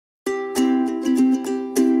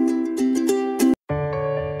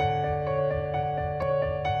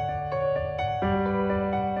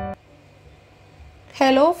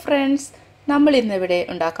Hello friends, നമ്മൾ ഇന്നിവിടെ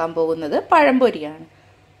ഉണ്ടാക്കാൻ പോകുന്നത് പഴംപൊരിയാണ്.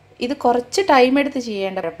 ഇത് കുറച്ച് ടൈം എടുത്ത്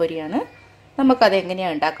ചെയ്യേണ്ട പഴംപൊരിയാണ്. നമുക്കത്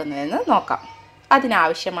എങ്ങനെയാണ് ഉണ്ടാക്കുന്നതെന്ന് നോക്കാം.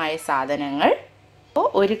 അതിനാവശ്യമായ സാധനങ്ങൾ: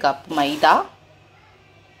 1 കപ്പ് മൈദ,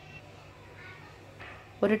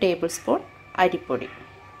 1 ടേബിൾ സ്പൂൺ അരിപ്പൊടി,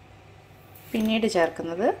 പിന്നീട്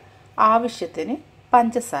ചേർക്കുന്നത് ആവശ്യത്തിന്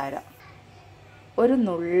പഞ്ചസാര, 1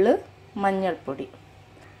 നുള്ള് മഞ്ഞൾപ്പൊടി,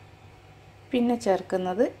 പിന്നെ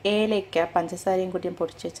ചേർക്കുന്നത് ഏലക്ക, പഞ്ചസാരയും കൂടി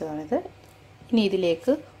പൊടിച്ച് വെച്ചതാണിത്. ഇനി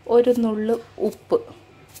ഇതിലേക്ക് 1 നുള്ള് ഉപ്പ്.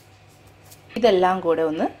 ഇതെല്ലാം കൂടെ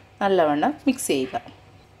ഒന്ന് നല്ലവണ്ണം മിക്സ് ചെയ്യുക.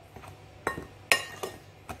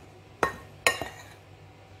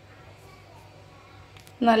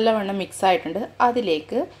 നല്ലവണ്ണം മിക്സ് ആയിട്ടുണ്ട്.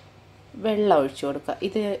 അതിലേക്ക് വെള്ളം ഒഴിച്ചു കൊടുക്കുക.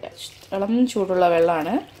 ഇത് ഇളം ചൂടുള്ള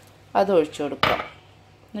വെള്ളമാണ്, അത് ഒഴിച്ചു കൊടുക്കുക.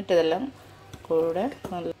 എന്നിട്ടിതെല്ലാം കൂടെ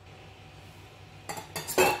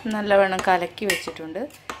നല്ലവണ്ണം കലക്കി വെച്ചിട്ടുണ്ട്.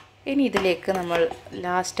 ഇനി ഇതിലേക്ക് നമ്മൾ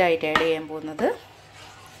ലാസ്റ്റായിട്ട് ആഡ് ചെയ്യാൻ പോകുന്നത്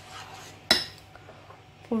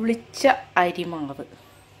പുളിച്ച അരിമാവ്.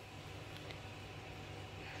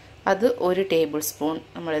 അത് 1 ടേബിൾ സ്പൂൺ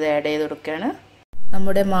നമ്മളിത് ആഡ് ചെയ്ത് കൊടുക്കുകയാണ്.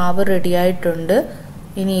 നമ്മുടെ മാവ് റെഡിയായിട്ടുണ്ട്.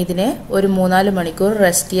 ഇനി ഇതിനെ ഒരു 3-4 മണിക്കൂർ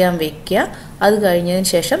റെസ്റ്റ് ചെയ്യാൻ വെക്കുക. അത്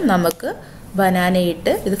കഴിഞ്ഞതിന് ശേഷം നമുക്ക്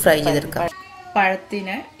ബനാനയിട്ട് ഇത് ഫ്രൈ ചെയ്തെടുക്കാം.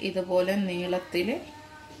 പഴത്തിനെ ഇതുപോലെ നീളത്തിൽ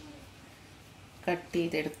കട്ട്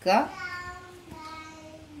ചെയ്തെടുക്കുക.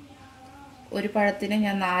 ഒരു പഴത്തിന്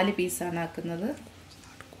ഞാൻ 4 പീസാണ് ആക്കുന്നത്.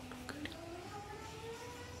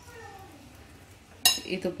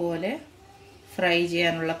 ഇതുപോലെ ഫ്രൈ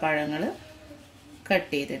ചെയ്യാനുള്ള പഴങ്ങൾ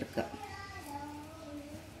കട്ട് ചെയ്തെടുക്കുക.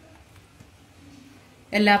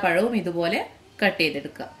 എല്ലാ പഴവും ഇതുപോലെ കട്ട്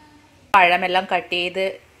ചെയ്തെടുക്കുക. പഴമെല്ലാം കട്ട് ചെയ്ത്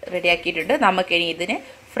റെഡിയാക്കിയിട്ടുണ്ട്. നമുക്കിനി ഇതിനെ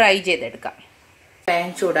ഫ്രൈ ചെയ്തെടുക്കാം. പാൻ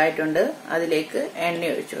ചൂടായിട്ടുണ്ട്. അതിലേക്ക്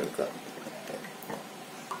എണ്ണ ഒഴിച്ചു കൊടുക്കുക.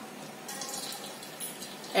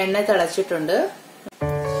 എണ്ണ തിളച്ചിട്ടുണ്ട്.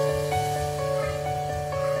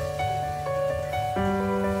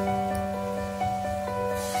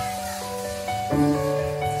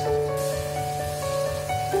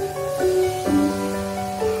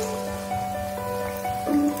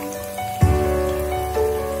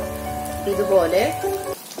 ഇതുപോലെ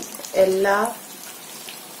എല്ലാ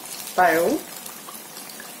പഴവും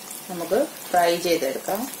നമുക്ക് ഫ്രൈ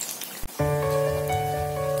ചെയ്തെടുക്കാം.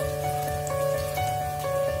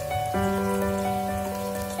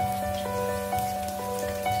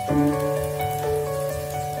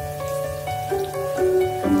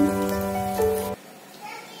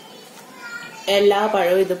 എല്ലാ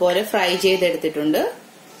പഴവും ഇതുപോലെ ഫ്രൈ ചെയ്തെടുത്തിട്ടുണ്ട്.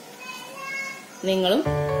 നിങ്ങളും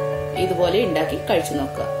ഇതുപോലെ ഉണ്ടാക്കി കഴിച്ചു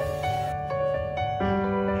നോക്കുക.